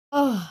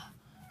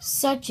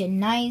Such a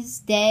nice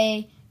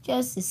day,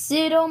 just to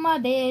sit on my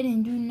bed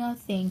and do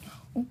nothing.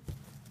 Oh,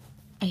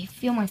 I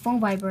feel my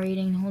phone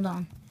vibrating. Hold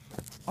on.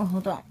 Oh,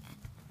 hold on.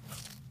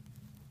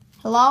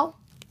 Hello?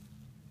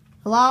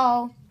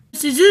 Hello?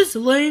 Is this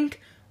Link?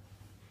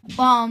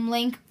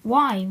 Link,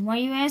 why? Why are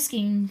you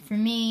asking for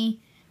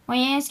me? Why are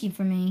you asking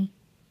for me?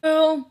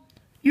 Well,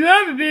 you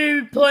haven't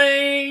been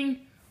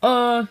playing,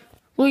 you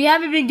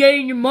haven't been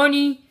getting your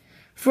money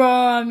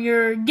from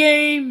your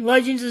game,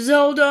 Legends of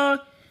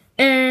Zelda,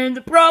 and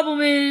the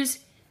problem is,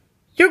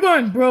 you're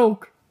going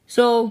broke.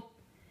 So,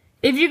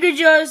 if you could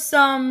just,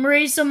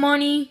 raise some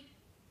money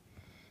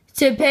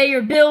to pay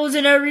your bills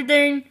and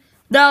everything,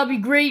 that would be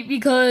great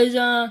because,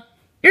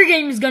 your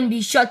game is gonna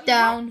be shut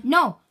down.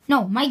 No,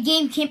 my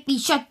game can't be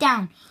shut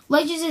down.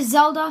 Legends of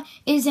Zelda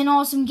is an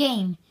awesome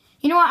game.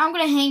 You know what? I'm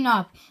gonna hang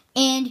up.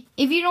 And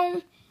if you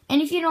don't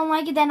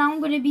like it, then I'm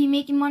gonna be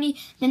making money.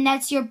 Then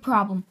that's your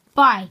problem.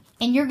 Bye.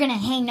 And you're gonna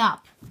hang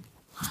up.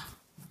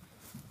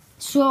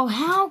 So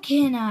how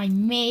can I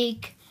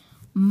make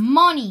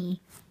money?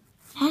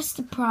 That's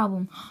the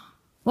problem.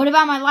 What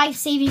about my life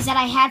savings that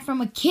I had from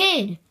a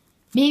kid?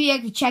 Maybe I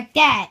could check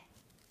that.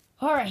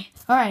 Alright,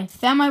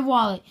 found my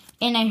wallet.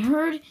 And I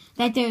heard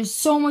that there's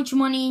so much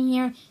money in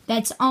here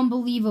that's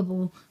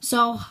unbelievable.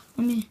 So,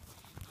 let me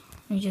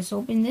just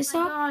open this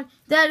up. God,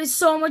 that is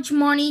so much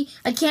money.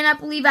 I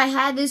cannot believe I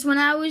had this when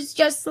I was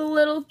just a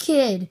little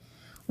kid.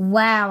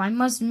 Wow, I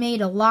must have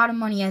made a lot of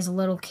money as a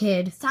little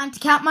kid. It's time to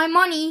count my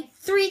money.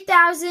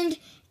 $3,100.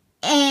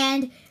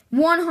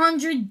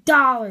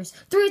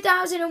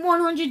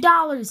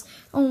 $3,100.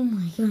 Oh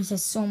my goodness,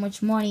 that's so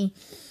much money.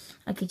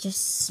 I could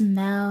just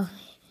smell.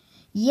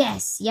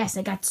 Yes,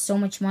 I got so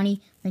much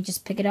money. Let me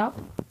just pick it up.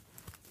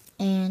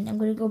 And I'm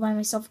going to go buy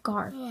myself a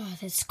car. Ugh,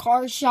 this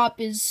car shop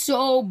is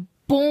so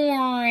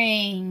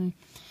boring.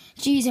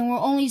 Jeez, and we're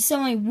only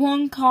selling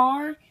one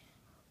car?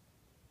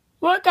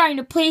 What kind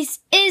of place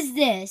is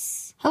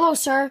this? Hello,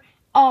 sir.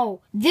 Oh,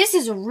 this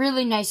is a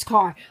really nice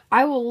car.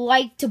 I would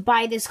like to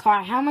buy this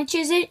car. How much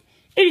is it?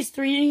 It is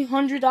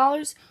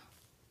 $300.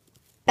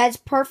 That's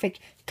perfect,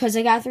 because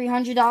I got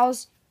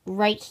 $300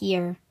 right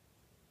here.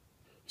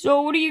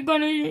 So what are you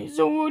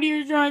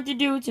trying to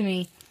do to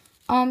me?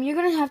 You're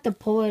gonna have to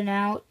pull it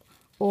out,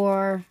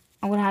 or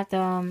I'm gonna have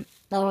to,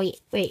 oh,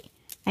 wait.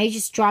 I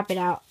just drop it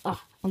out. Ugh,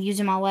 I'm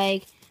using my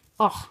leg.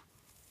 Ugh.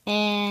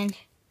 And,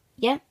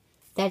 yeah,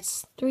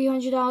 that's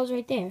 $300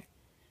 right there.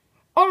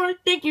 Alright,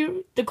 thank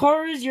you. The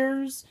car is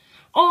yours.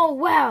 Oh,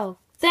 wow.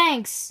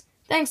 Thanks.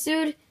 Thanks,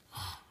 dude.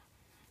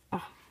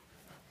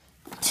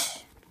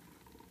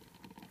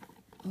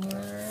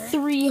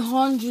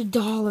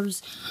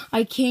 $300.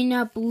 I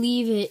cannot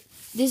believe it.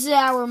 This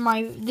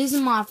is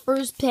my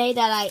first pay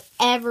that I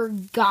ever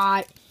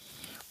got.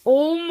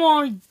 Oh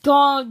my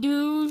god,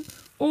 dude.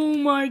 Oh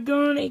my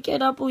god, I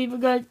cannot believe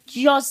I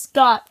just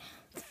got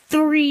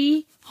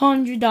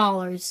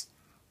 $300.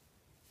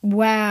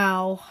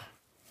 Wow.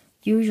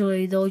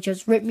 Usually they'll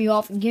just rip me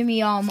off and give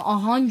me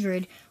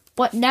 100.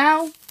 But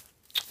now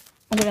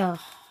I'm gonna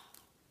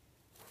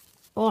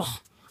I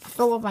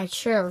fell off my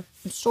chair.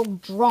 I'm so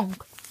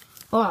drunk.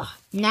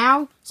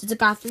 Now, since I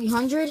got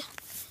 300,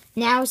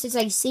 now since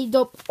I saved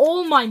up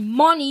all my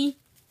money,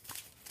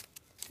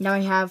 now I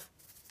have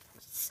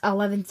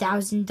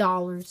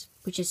 $11,000,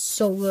 which is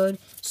so good.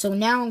 So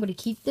now I'm gonna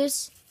keep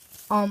this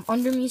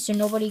under me so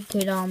nobody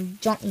could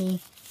jump me.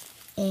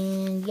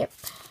 And yep,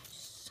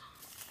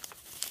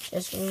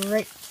 just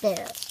right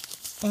there.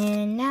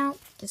 And now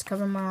just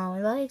cover my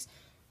legs.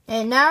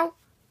 And now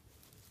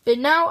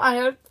I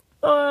have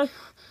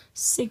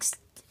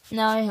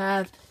Now I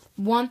have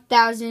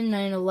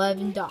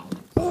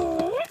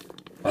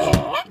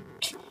 $1,011.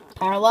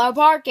 Parallel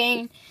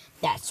parking.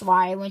 That's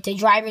why I went to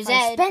driver's ed.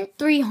 I spent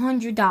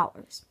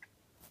 $300.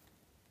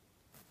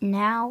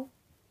 Now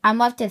I'm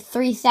left at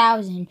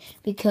 $3,000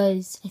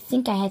 because I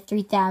think I had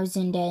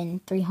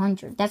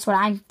 $3,300. That's what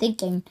I'm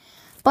thinking.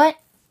 But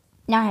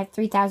now I have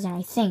 $3,000.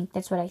 I think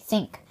that's what I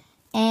think.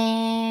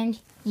 And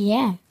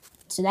yeah,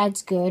 so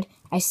that's good.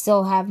 I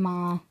still have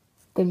my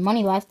good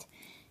money left.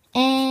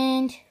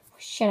 And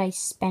what should I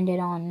spend it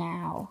on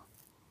now?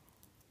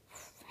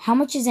 How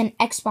much is an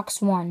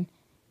Xbox One?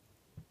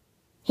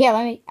 Here,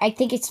 I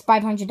think it's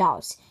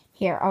 $500.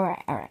 Here,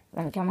 alright.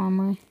 Let me come on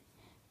my...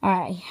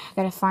 Alright, I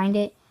gotta find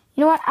it.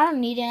 You know what? I don't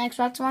need an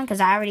Xbox One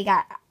because I already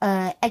got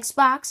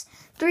Xbox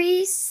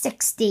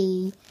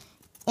 360.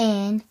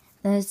 And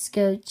let's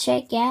go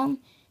check out.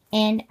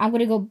 And I'm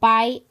gonna go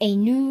buy a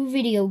new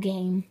video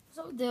game.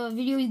 So the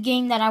video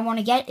game that I want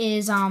to get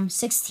is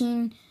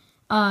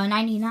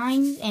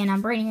 $16.99, and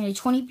I'm rating it at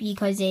 20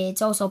 because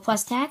it's also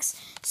plus tax.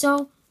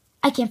 So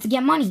I can't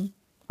forget money.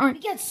 We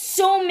got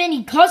so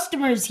many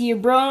customers here,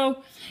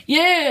 bro.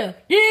 Yeah.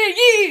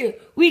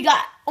 We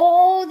got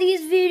all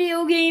these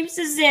video games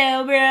to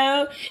sell,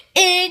 bro.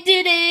 And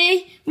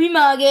today, we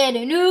might get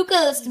a new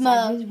customer.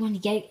 I really want to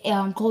get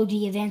Call of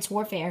Duty Advanced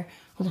Warfare.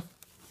 Hold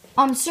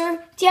on.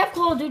 Sir, do you have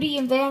Call of Duty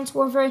Advanced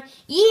Warfare?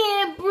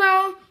 Yeah,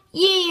 bro.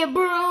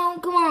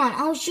 Come on,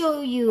 I'll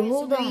show you.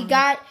 Hold on. We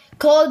got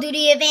Call of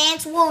Duty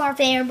Advanced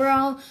Warfare,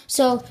 bro.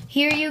 So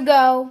here you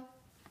go.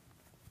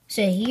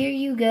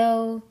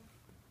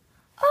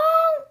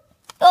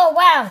 Oh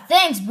wow,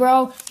 thanks,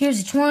 bro.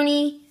 Here's a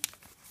 20.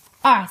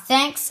 Alright,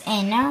 thanks.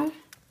 And now,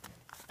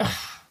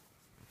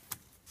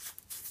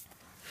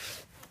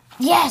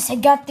 yes, I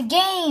got the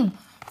game.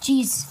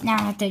 Jeez, now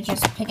I have to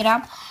just pick it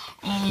up.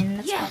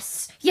 And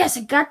yes,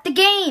 I got the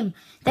game.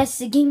 That's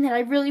the game that I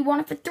really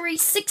wanted for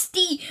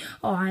 360.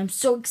 Oh, I'm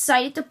so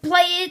excited to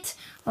play it.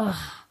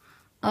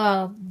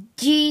 Oh,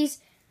 jeez.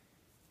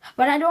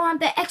 But I don't have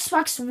the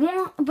Xbox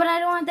One. But I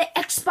don't have the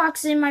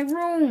Xbox in my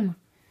room.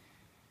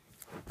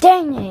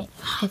 Dang it!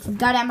 I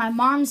forgot at my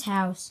mom's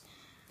house.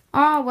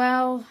 Oh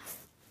well.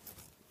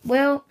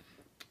 Well,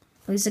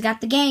 at least I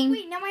got the game.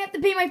 Wait, now I have to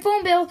pay my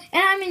phone bill,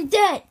 and I'm in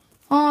debt.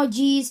 Oh,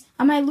 jeez,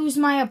 I might lose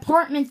my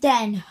apartment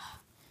then.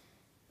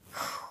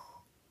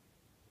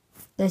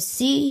 Let's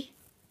see.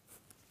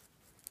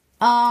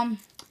 I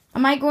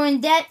might go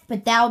in debt,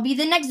 but that'll be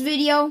the next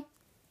video.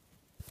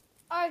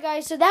 Alright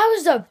guys, so that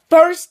was the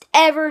first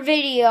ever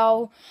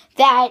video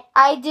that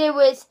I did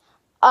with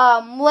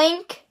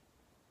Link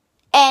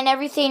and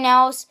everything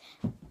else.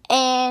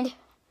 And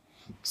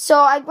so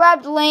I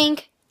grabbed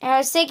Link, and I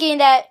was thinking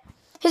that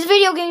his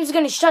video game is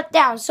gonna shut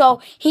down.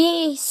 So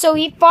he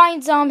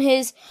finds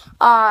his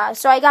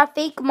so I got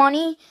fake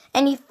money,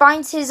 and he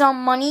finds his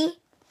money.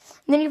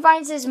 And then he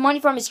finds his money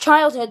from his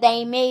childhood that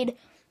he made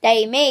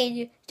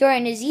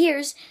during his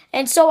years.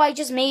 And so I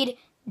just made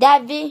a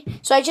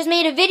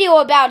video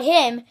about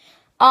him,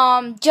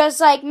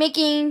 just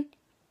making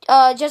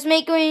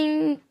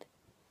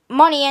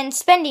money and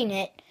spending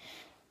it.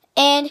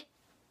 And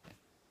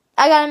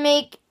I gotta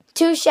make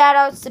 2 shout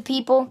outs to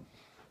people.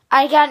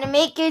 I gotta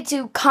make it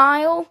to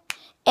Kyle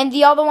and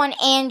the other one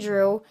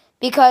Andrew,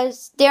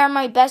 because they're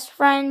my best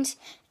friends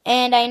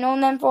and I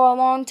known them for a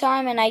long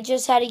time, and I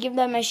just had to give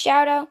them a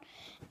shout out.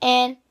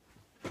 And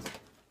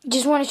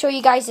just want to show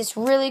you guys this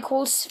really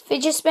cool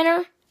fidget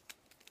spinner.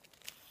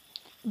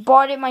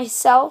 Bought it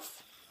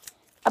myself.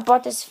 I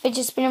bought this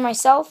fidget spinner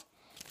myself.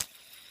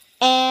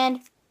 And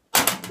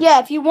yeah,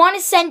 if you want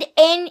to send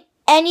in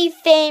any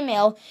fan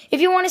mail,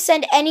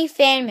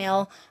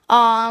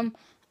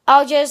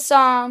 I'll just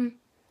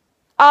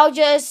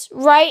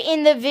write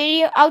in the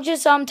video. I'll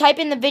just type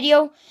in the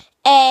video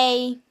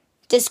a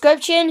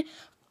description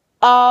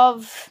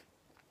of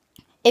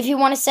if you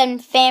want to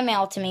send fan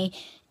mail to me,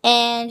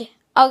 and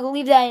I'll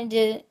leave that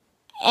and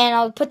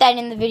I'll put that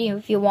in the video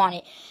if you want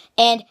it.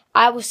 And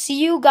I will see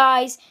you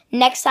guys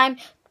next time.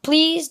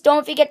 Please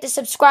don't forget to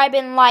subscribe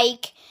and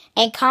like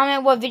and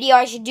comment what video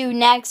I should do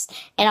next,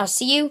 and I'll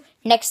see you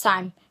next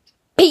time.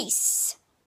 Peace.